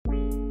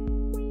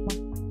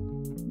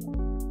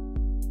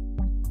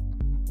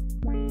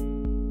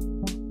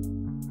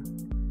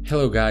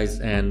Hello, guys,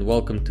 and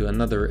welcome to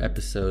another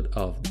episode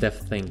of Deaf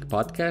Think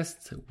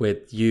Podcast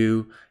with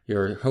you,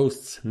 your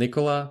hosts,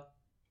 Nicola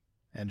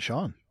and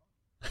Sean.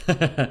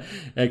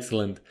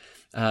 Excellent.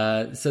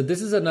 So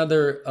this is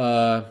another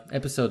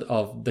episode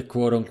of the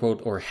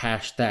quote-unquote or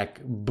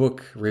hashtag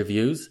book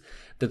reviews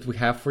that we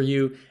have for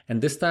you. And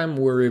this time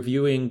we're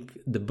reviewing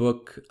the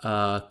book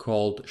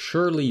called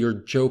Surely You're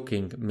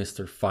Joking,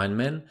 Mr.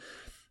 Feynman.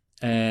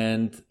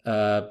 And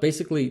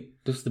basically,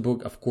 this is the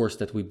book, of course,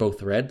 that we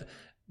both read.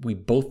 We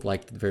both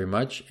liked it very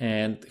much.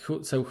 And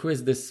who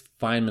is this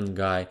Feynman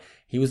guy?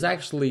 He was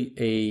actually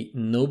a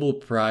Nobel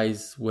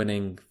Prize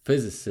winning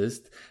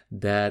physicist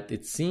that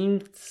it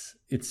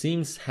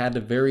seems had a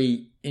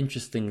very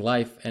interesting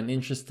life and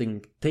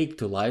interesting take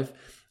to life.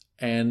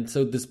 And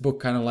so this book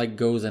kind of like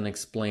goes and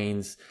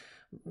explains,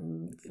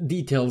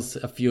 details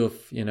a few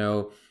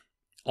of,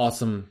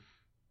 awesome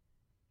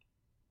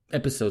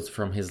episodes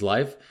from his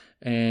life.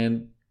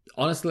 And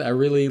honestly, I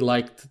really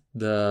liked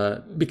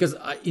because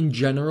in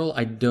general,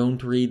 I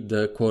don't read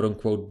the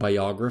quote-unquote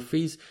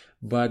biographies,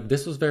 but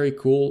this was very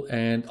cool.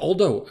 And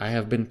although I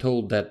have been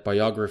told that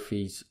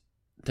biographies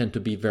tend to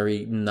be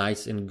very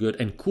nice and good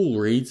and cool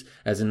reads,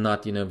 as in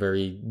not,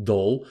 very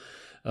dull.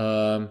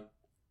 So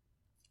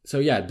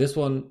yeah, this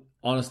one,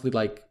 honestly,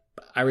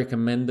 I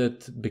recommend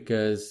it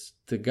because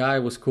the guy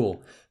was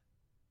cool.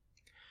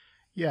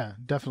 Yeah,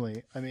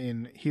 definitely. I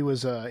mean, he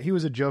was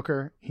a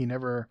joker. He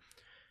never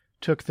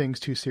took things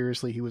too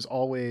seriously. He was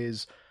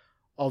always,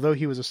 although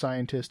he was a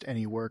scientist and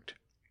he worked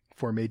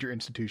for major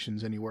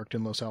institutions and he worked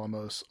in Los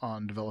Alamos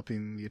on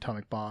developing the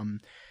atomic bomb,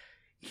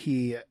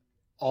 he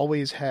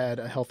always had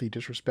a healthy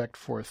disrespect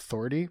for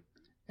authority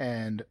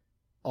and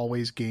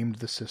always gamed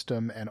the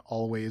system and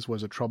always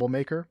was a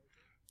troublemaker.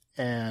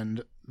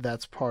 And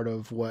that's part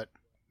of what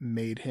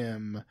made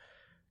him,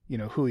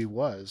 who he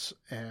was.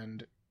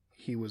 And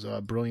he was a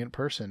brilliant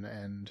person.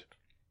 And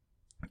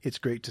it's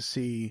great to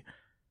see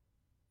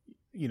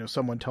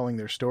someone telling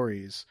their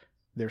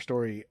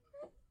story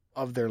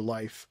of their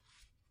life,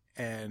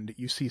 and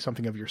you see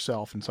something of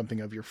yourself and something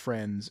of your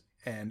friends,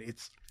 and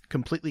it's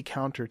completely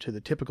counter to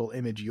the typical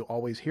image you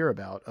always hear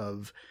about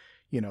of,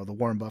 the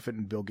Warren Buffett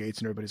and Bill Gates,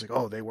 and everybody's like,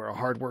 oh, they were a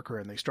hard worker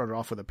and they started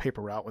off with a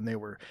paper route when they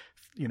were,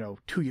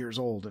 2 years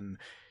old, and,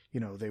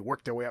 they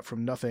worked their way up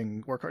from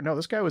nothing. No,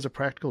 this guy was a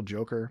practical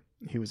joker.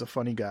 He was a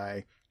funny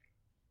guy.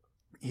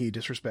 He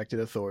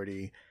disrespected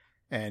authority.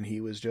 And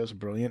he was just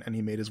brilliant, and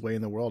he made his way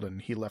in the world,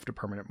 and he left a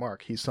permanent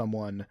mark. He's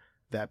someone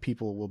that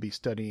people will be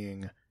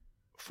studying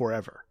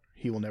forever.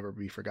 He will never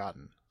be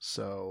forgotten.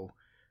 So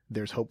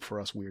there's hope for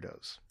us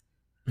weirdos.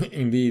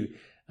 Indeed.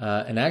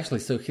 And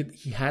actually, so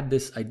he had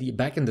this idea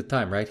back in the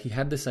time, right? He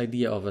had this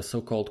idea of a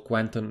so-called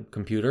quantum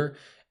computer,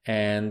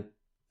 and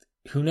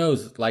who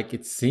knows,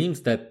 it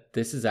seems that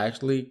this is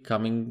actually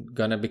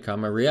gonna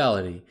become a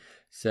reality.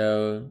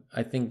 So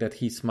I think that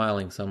he's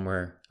smiling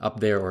somewhere up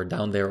there or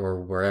down there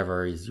or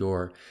wherever is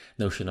your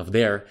notion of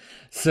there.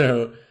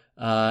 So,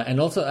 and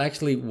also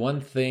actually one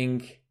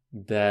thing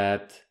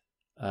that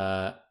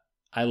I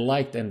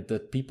liked and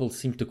that people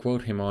seem to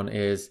quote him on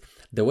is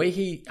the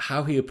way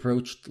how he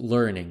approached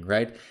learning,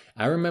 right?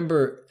 I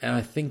remember, and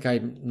I think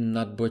I'm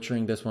not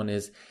butchering this one,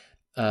 is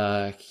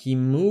he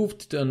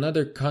moved to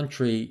another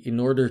country in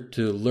order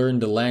to learn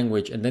the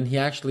language, and then he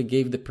actually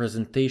gave the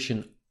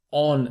presentation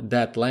on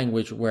that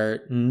language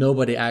where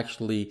nobody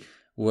actually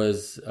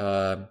was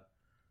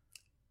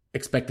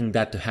expecting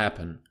that to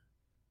happen.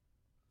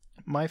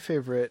 My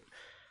favorite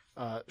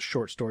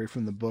short story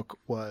from the book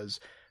was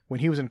when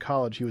he was in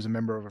college, he was a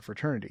member of a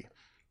fraternity.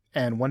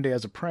 And one day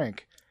as a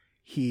prank,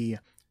 he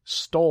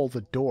stole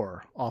the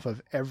door off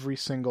of every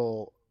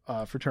single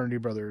fraternity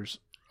brother's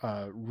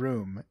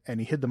room, and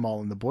he hid them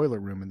all in the boiler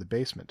room in the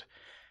basement.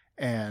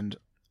 And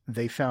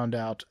they found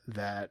out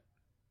that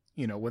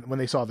when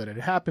they saw that it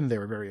had happened, they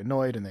were very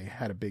annoyed and they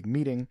had a big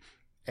meeting.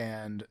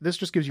 And this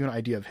just gives you an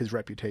idea of his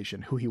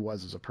reputation, who he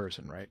was as a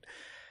person, right?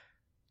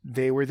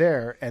 They were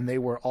there and they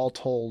were all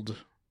told,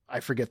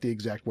 I forget the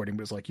exact wording,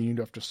 but it's like, you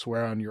have to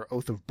swear on your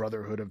oath of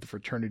brotherhood of the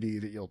fraternity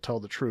that you'll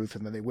tell the truth.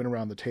 And then they went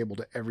around the table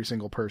to every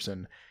single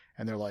person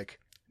and they're like,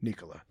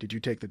 Nicola, did you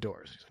take the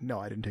doors? He's like, no,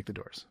 I didn't take the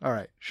doors. All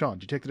right. Sean,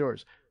 did you take the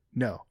doors?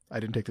 No, I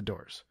didn't take the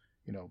doors.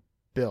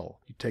 Bill,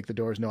 you take the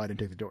doors? No, I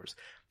didn't take the doors.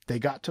 They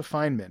got to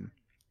Feynman.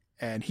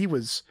 And he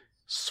was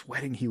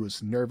sweating. He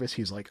was nervous.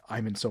 He's like,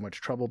 I'm in so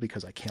much trouble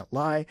because I can't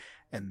lie.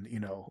 And,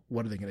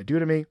 what are they going to do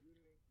to me?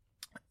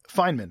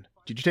 Feynman,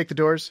 did you take the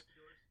doors?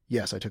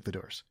 Yes, I took the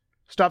doors.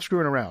 Stop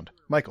screwing around.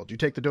 Michael, did you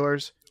take the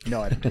doors?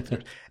 No, I didn't take the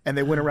doors. And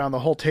they went around the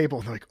whole table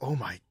and they're like, oh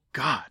my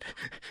God.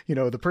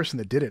 The person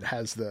that did it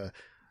has the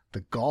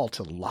gall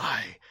to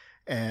lie.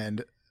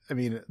 And I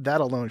mean, that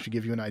alone should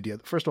give you an idea.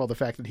 First of all, the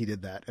fact that he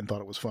did that and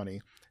thought it was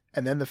funny.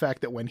 And then the fact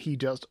that when he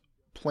just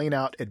plain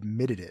out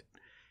admitted it,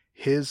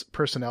 his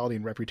personality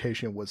and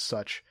reputation was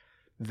such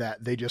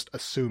that they just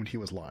assumed he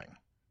was lying,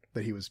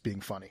 that he was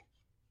being funny.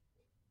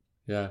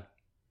 Yeah.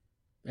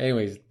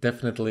 Anyways,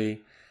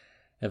 definitely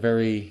a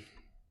very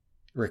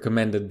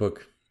recommended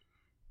book.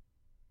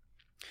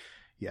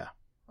 Yeah.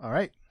 All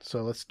right.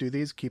 So let's do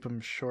these, keep them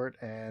short,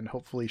 and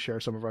hopefully share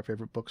some of our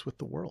favorite books with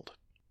the world.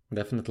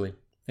 Definitely.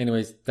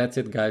 Anyways, that's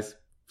it, guys.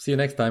 See you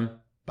next time.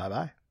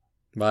 Bye-bye.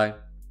 Bye.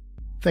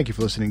 Thank you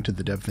for listening to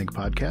the DevThink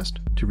podcast.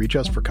 To reach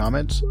us for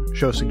comments,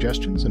 show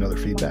suggestions, and other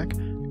feedback,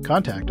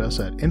 contact us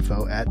at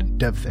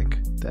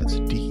info@devthink. That's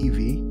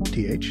devth.ink.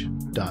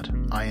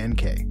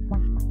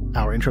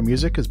 Our intro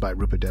music is by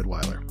Rupa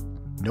Deadweiler.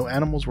 No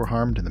animals were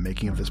harmed in the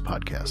making of this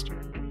podcast.